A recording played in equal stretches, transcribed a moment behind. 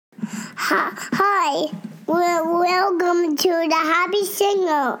Hi, welcome to the Happy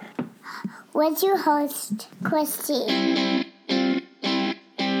Singer with your host, Christy.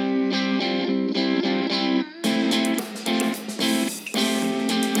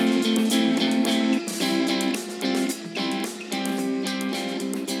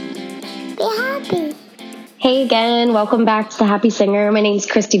 Be happy. Hey again, welcome back to the Happy Singer. My name is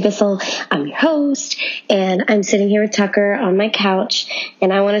Christy Bissell. I'm your host, and I'm sitting here with Tucker on my couch,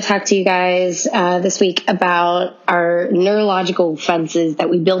 and I want to talk to you guys this week about our neurological fences that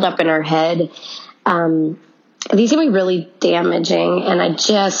we build up in our head. These can be really damaging, and I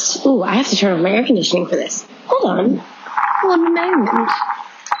have to turn off my air conditioning for this. Hold on. One moment.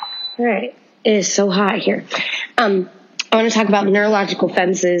 All right. It is so hot here. I want to talk about neurological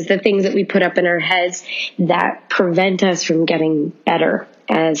fences, the things that we put up in our heads that prevent us from getting better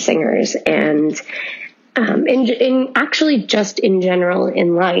as singers, and actually just in general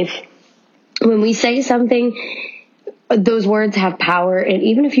in life. When we say something, those words have power, and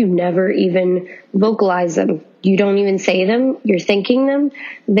even if you never even vocalize them, you don't even say them, you're thinking them,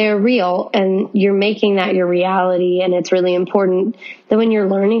 they're real, and you're making that your reality. And it's really important that when you're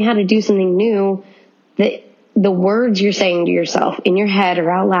learning how to do something new, that the words you're saying to yourself in your head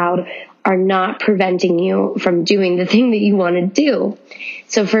or out loud are not preventing you from doing the thing that you want to do.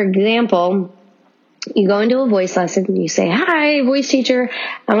 So for example, you go into a voice lesson and you say, "Hi, voice teacher,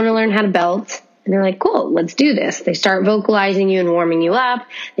 I want to learn how to belt." And they're like, "Cool, let's do this." They start vocalizing you and warming you up.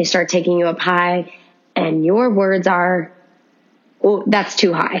 They start taking you up high, and your words are, "Oh, that's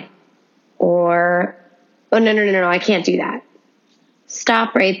too high." Or, "Oh, no, I can't do that."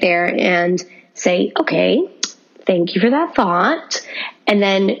 Stop right there and say, "Okay, thank you for that thought," and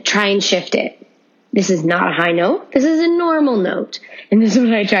then try and shift it. This is not a high note. This is a normal note. And this is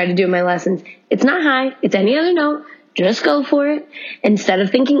what I try to do in my lessons. It's not high. It's any other note. Just go for it. Instead of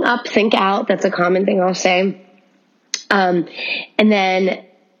thinking up, think out. That's a common thing I'll say. And then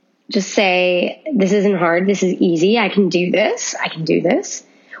just say, "This isn't hard. This is easy. I can do this. I can do this."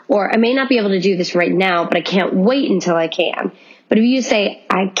 Or, "I may not be able to do this right now, but I can't wait until I can." But if you say,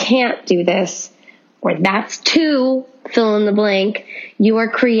 "I can't do this," or "that's too," fill in the blank, you are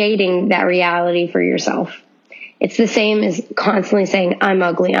creating that reality for yourself. It's the same as constantly saying, "I'm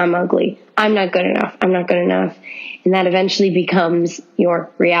ugly, I'm ugly, I'm not good enough, I'm not good enough." And that eventually becomes your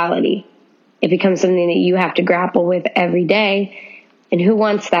reality. It becomes something that you have to grapple with every day. And who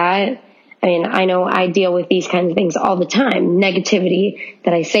wants that? I mean, I know I deal with these kinds of things all the time. Negativity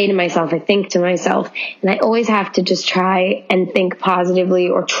that I say to myself, I think to myself, and I always have to just try and think positively,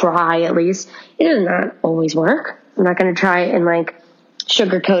 or try at least. It does not always work. I'm not going to try and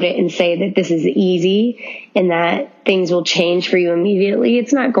sugarcoat it and say that this is easy and that things will change for you immediately.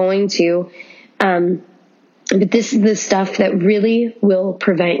 It's not going to. But this is the stuff that really will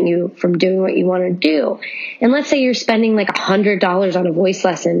prevent you from doing what you want to do. And let's say you're spending $100 on a voice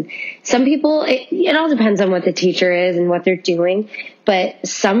lesson. Some people, it all depends on what the teacher is and what they're doing. But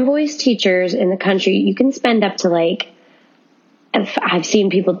some voice teachers in the country, you can spend up to I've seen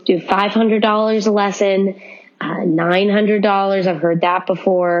people do $500 a lesson, $900. I've heard that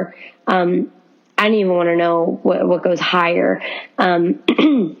before. I don't even want to know what goes higher.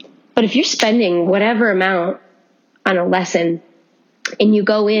 But if you're spending whatever amount on a lesson and you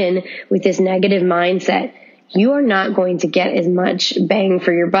go in with this negative mindset, you are not going to get as much bang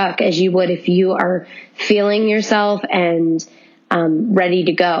for your buck as you would if you are feeling yourself and ready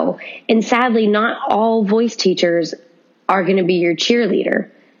to go. And sadly, not all voice teachers are going to be your cheerleader.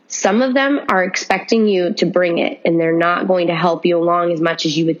 Some of them are expecting you to bring it, and they're not going to help you along as much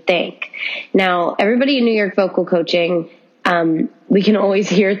as you would think. Now, everybody in New York vocal coaching, we can always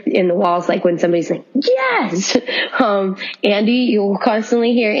hear in the walls, when somebody's like, "Yes!" Andy, you'll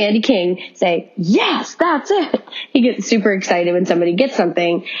constantly hear Andy King say, "Yes, that's it." He gets super excited when somebody gets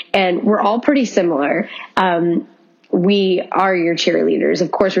something, and we're all pretty similar. We are your cheerleaders.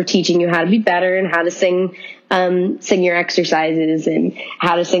 Of course, we're teaching you how to be better and how to sing your exercises and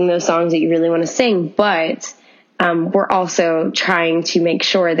how to sing those songs that you really want to sing. But we're also trying to make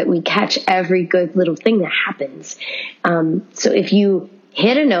sure that we catch every good little thing that happens. So if you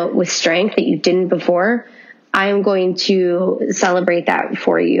hit a note with strength that you didn't before, I am going to celebrate that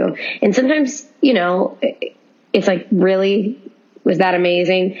for you. And sometimes, it's really, was that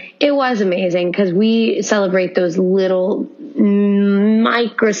amazing? It was amazing, because we celebrate those little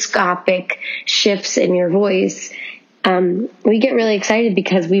microscopic shifts in your voice. We get really excited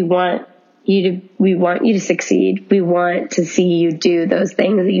because we want you to succeed. We want to see you do those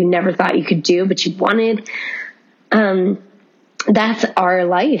things that you never thought you could do, but you wanted. That's our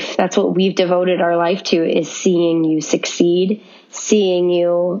life. That's what we've devoted our life to, is seeing you succeed, seeing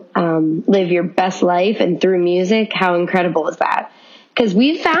you live your best life and through music. How incredible is that? Because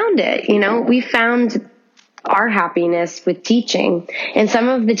we found it, we found our happiness with teaching. And some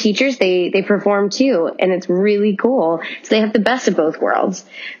of the teachers, they perform too, and it's really cool. So they have the best of both worlds.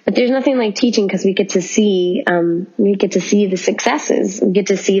 But there's nothing like teaching, because we get to see the successes. We get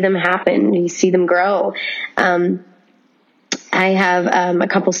to see them happen. We see them grow. I have a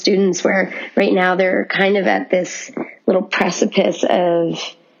couple students where right now they're kind of at this little precipice of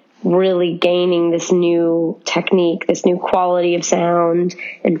really gaining this new technique, this new quality of sound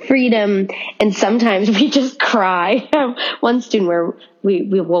and freedom. And sometimes we just cry. One student where we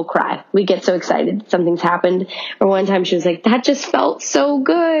will cry. We get so excited something's happened. Or one time she was like, that just felt so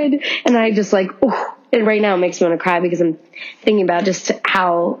good. And I just like, oh, and right now it makes me want to cry, because I'm thinking about just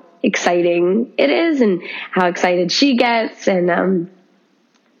how exciting it is and how excited she gets. And,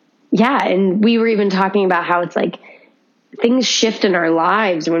 and we were even talking about how it's like, things shift in our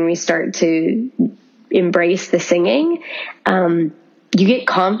lives when we start to embrace the singing. You get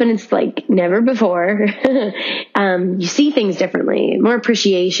confidence like never before. You see things differently, more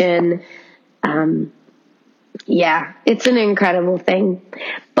appreciation. It's an incredible thing.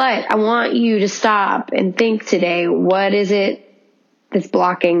 But I want you to stop and think today, what is it that's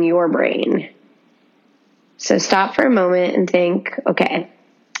blocking your brain? So stop for a moment and think, okay,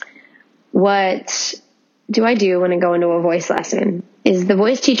 what do I do when I go into a voice lesson? Is the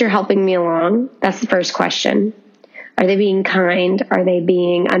voice teacher helping me along? That's the first question. Are they being kind? Are they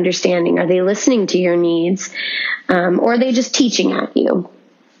being understanding? Are they listening to your needs? Or are they just teaching at you?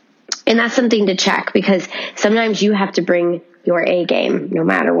 And that's something to check, because sometimes you have to bring your A game no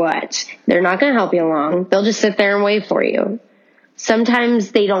matter what. They're not going to help you along. They'll just sit there and wait for you.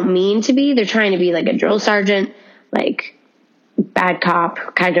 Sometimes they don't mean to be. They're trying to be like a drill sergeant, like bad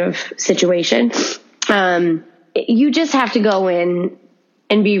cop kind of situation. You just have to go in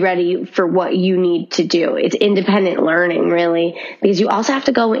and be ready for what you need to do. It's independent learning, really, because you also have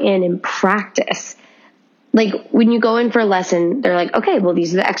to go in and practice. Like when you go in for a lesson, they're like, okay, well,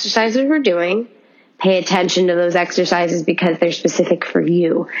 these are the exercises we're doing. Pay attention to those exercises because they're specific for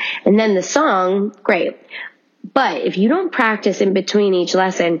you. And then the song, great. But if you don't practice in between each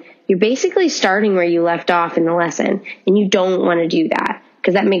lesson, you're basically starting where you left off in the lesson, and you don't want to do that,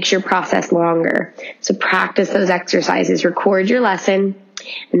 because that makes your process longer. So practice those exercises, record your lesson,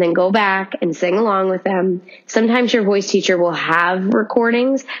 and then go back and sing along with them. Sometimes your voice teacher will have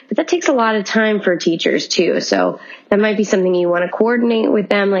recordings, but that takes a lot of time for teachers too. So that might be something you want to coordinate with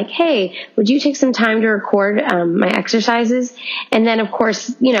them. Like, hey, would you take some time to record my exercises? And then, of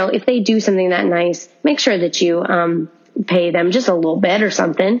course, if they do something that nice, make sure that you pay them just a little bit or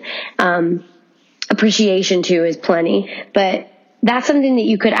something. Appreciation too is plenty, but that's something that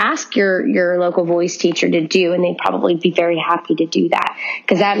you could ask your local voice teacher to do, and they'd probably be very happy to do that,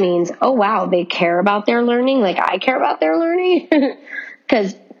 because that means, oh wow, they care about their learning like I care about their learning.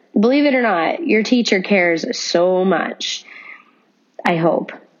 Because believe it or not, your teacher cares so much. I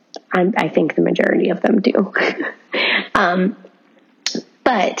hope. I think the majority of them do.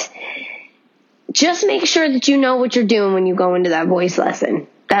 But just make sure that you know what you're doing when you go into that voice lesson.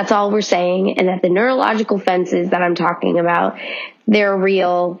 That's all we're saying. And that the neurological fences that I'm talking about, they're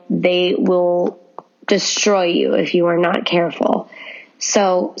real. They will destroy you if you are not careful.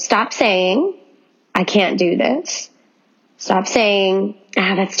 So stop saying, I can't do this. Stop saying,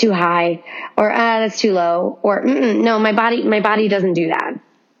 that's too high, or that's too low, or no, my body doesn't do that.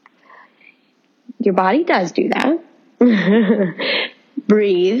 Your body does do that.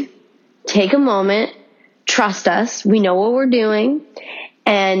 Breathe. Take a moment. Trust us. We know what we're doing.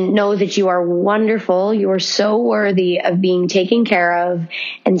 And know that you are wonderful. You are so worthy of being taken care of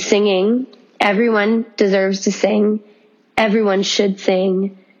and singing. Everyone deserves to sing. Everyone should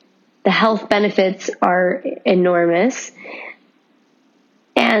sing. The health benefits are enormous.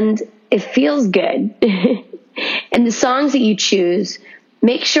 And it feels good. And the songs that you choose,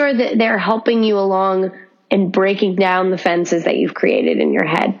 make sure that they're helping you along and breaking down the fences that you've created in your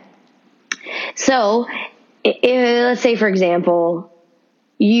head. So, let's say, for example,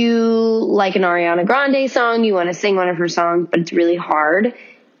 you like an Ariana Grande song, you want to sing one of her songs, but it's really hard.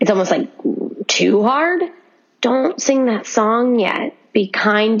 It's almost like too hard. Don't sing that song yet. Be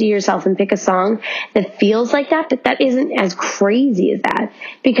kind to yourself and pick a song that feels like that, but that isn't as crazy as that.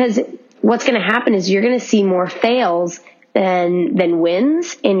 Because what's going to happen is you're going to see more fails than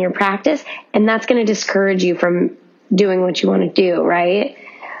wins in your practice, and that's going to discourage you from doing what you want to do, right?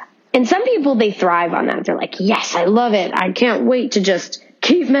 And some people, they thrive on that. They're like, yes, I love it. I can't wait to just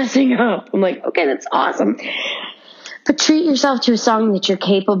keep messing up. I'm like, okay, that's awesome. But treat yourself to a song that you're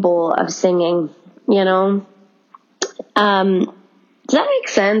capable of singing, Does that make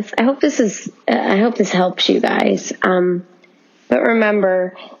sense? I hope this helps you guys. But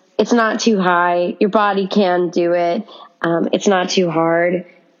remember, it's not too high. Your body can do it. It's not too hard.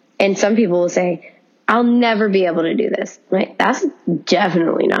 And some people will say, I'll never be able to do this. Right? That's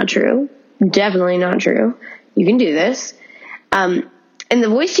definitely not true. Definitely not true. You can do this. And the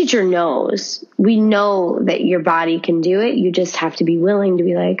voice teacher knows. We know that your body can do it. You just have to be willing to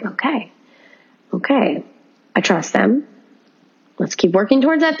be like, okay, I trust them. Let's keep working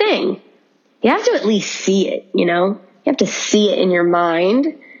towards that thing. You have to at least see it, you know? You have to see it in your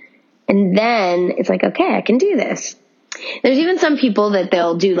mind. And then it's like, okay, I can do this. There's even some people that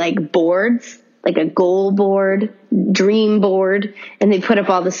they'll do like boards, like a goal board, dream board, and they put up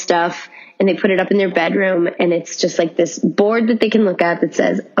all the stuff and they put it up in their bedroom. And it's just like this board that they can look at that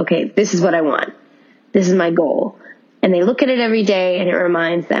says, okay, this is what I want. This is my goal. And they look at it every day and it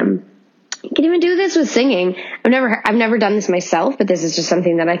reminds them. You can even do this with singing. I've never done this myself, but this is just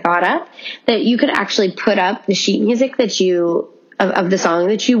something that I thought up, that you could actually put up the sheet music that of the song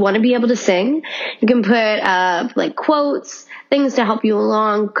that you want to be able to sing. You can put up like quotes, things to help you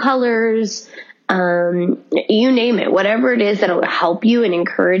along, colors, you name it, whatever it is that'll help you and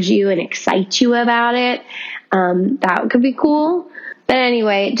encourage you and excite you about it. That could be cool. But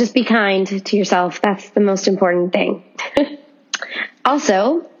anyway, just be kind to yourself. That's the most important thing.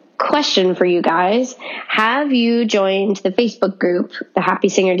 Also, question for you guys. Have you joined the Facebook group, the Happy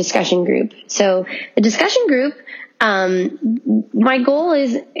Singer discussion group? So the discussion group, my goal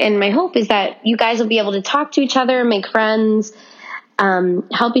is, and my hope is that you guys will be able to talk to each other, make friends,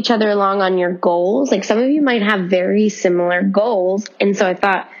 help each other along on your goals. Like some of you might have very similar goals. And so I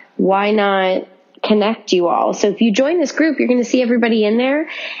thought, why not connect you all? So if you join this group, you're going to see everybody in there,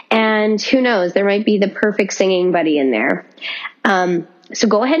 and who knows, there might be the perfect singing buddy in there. So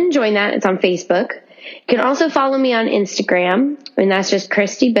go ahead and join that. It's on Facebook. You can also follow me on Instagram, and that's just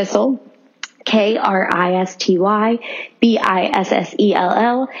Christy Bissell,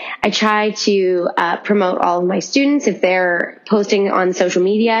 KRISTYBISSELL. I try to promote all of my students if they're posting on social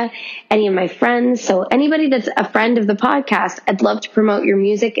media, any of my friends. So anybody that's a friend of the podcast, I'd love to promote your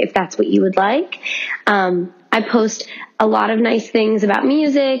music if that's what you would like. I post a lot of nice things about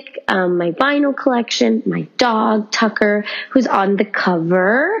music, my vinyl collection, my dog, Tucker, who's on the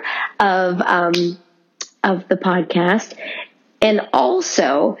cover of the podcast. And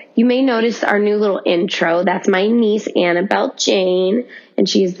also, you may notice our new little intro. That's my niece, Annabelle Jane, and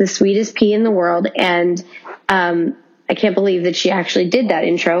she's the sweetest pea in the world. And I can't believe that she actually did that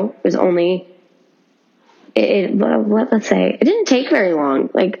intro. It was only, let's say, it didn't take very long.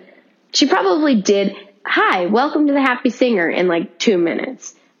 Like, she probably did, hi, welcome to the Happy Singer, in like 2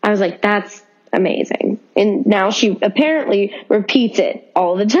 minutes. I was like, that's amazing. And now she apparently repeats it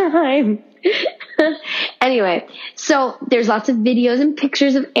all the time. Anyway, so there's lots of videos and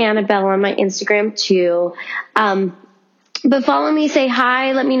pictures of Annabelle on my Instagram too. But follow me, say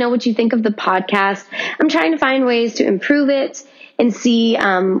hi, let me know what you think of the podcast. I'm trying to find ways to improve it and see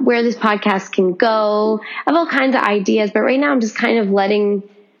where this podcast can go. I have all kinds of ideas, but right now I'm just kind of letting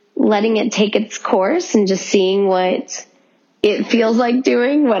it take its course and just seeing what it feels like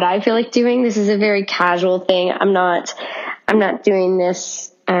doing, what I feel like doing. This is a very casual thing. I'm not doing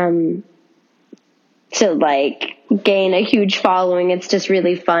this to like gain a huge following. It's just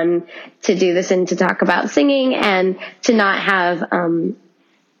really fun to do this and to talk about singing and to not have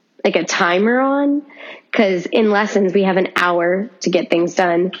like a timer on, because in lessons we have an hour to get things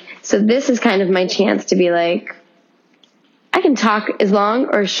done. So this is kind of my chance to be like, I can talk as long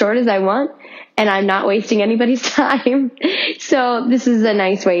or as short as I want, and I'm not wasting anybody's time. So this is a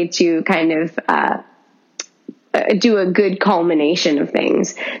nice way to kind of do a good culmination of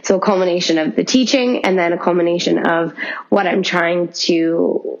things. So a culmination of the teaching and then a culmination of what I'm trying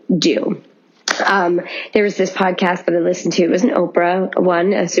to do. There was this podcast that I listened to. It was an Oprah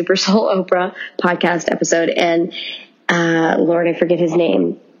one, a Super Soul Oprah podcast episode. And, Lord, I forget his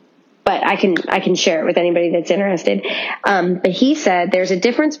name, but I can share it with anybody that's interested. But he said there's a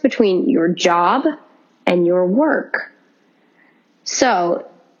difference between your job and your work. So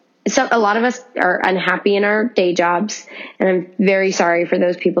a lot of us are unhappy in our day jobs, and I'm very sorry for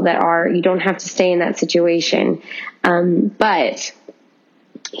those people that are. You don't have to stay in that situation. But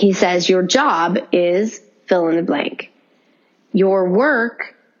he says your job is fill in the blank. Your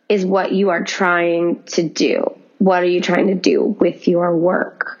work is what you are trying to do. What are you trying to do with your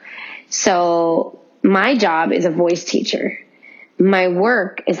work? So my job is a voice teacher. My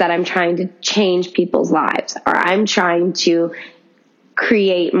work is that I'm trying to change people's lives, or I'm trying to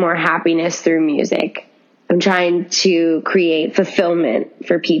create more happiness through music. I'm trying to create fulfillment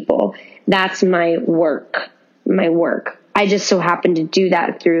for people. That's my work. I just so happen to do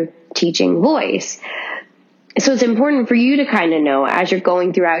that through teaching voice. So it's important for you to kind of know as you're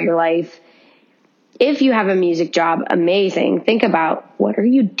going throughout your life, if you have a music job, amazing. Think about, what are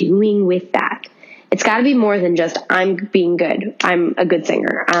you doing with that? It's got to be more than just, I'm being good. I'm a good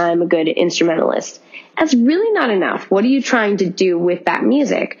singer. I'm a good instrumentalist. That's really not enough. What are you trying to do with that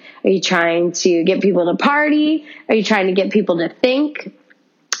music? Are you trying to get people to party? Are you trying to get people to think?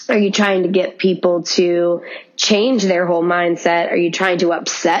 Are you trying to get people to change their whole mindset? Are you trying to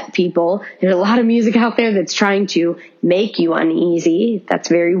upset people? There's a lot of music out there that's trying to make you uneasy. That's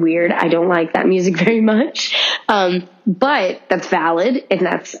very weird. I don't like that music very much. But that's valid and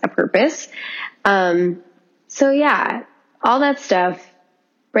that's a purpose. So yeah, all that stuff.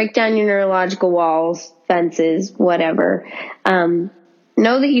 Break down your neurological walls, fences, whatever. Know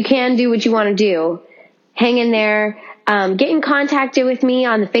that you can do what you want to do. Hang in there. Get in contact with me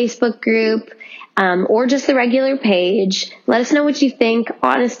on the Facebook group, or just the regular page. Let us know what you think.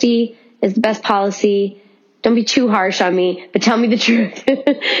 Honesty is the best policy. Don't be too harsh on me, but tell me the truth.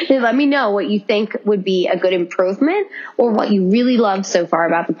 Let me know what you think would be a good improvement or what you really love so far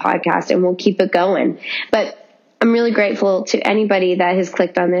about the podcast, and we'll keep it going. But I'm really grateful to anybody that has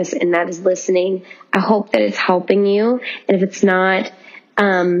clicked on this and that is listening. I hope that it's helping you. And if it's not,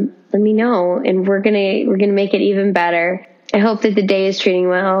 let me know, and we're gonna make it even better. I hope that the day is treating you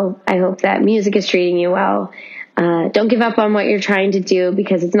well. I hope that music is treating you well. Don't give up on what you're trying to do,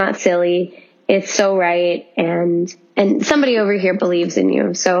 because it's not silly. It's so right, and somebody over here believes in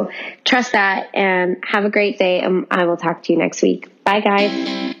you. So trust that, and have a great day, and I will talk to you next week. Bye,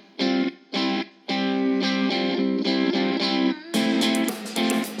 guys.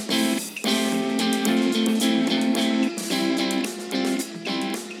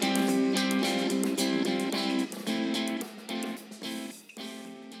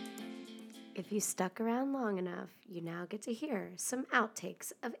 If you stuck around long enough, you now get to hear some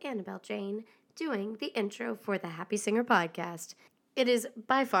outtakes of Annabelle Jane doing the intro for the Happy Singer podcast. It is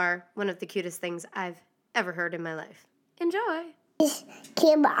by far one of the cutest things I've ever heard in my life. Enjoy!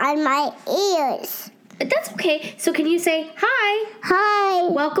 Keep on my ears. That's okay. So can you say, hi! Hi.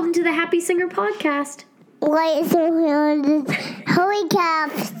 Welcome to the Happy Singer podcast. What is holy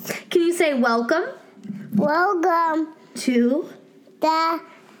caps? Can you say welcome Welcome to the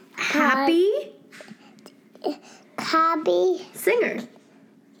Happy Singer.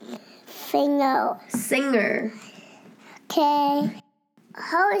 Singer. Okay.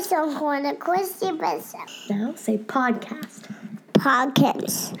 Host on corner Christy Bishop. Now say podcast.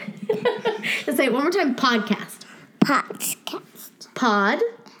 Podcast. Let's say it one more time. Podcast.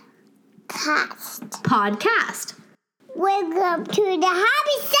 Podcast. Welcome to the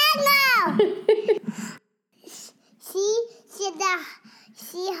Happy Singer.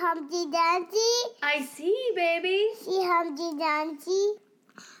 See Humpty Dumpty. I see, baby. See Humpty Dumpty.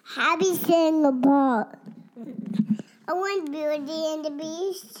 Happy Singer part. I want Beauty and the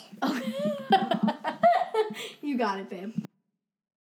Beast. You got it, babe.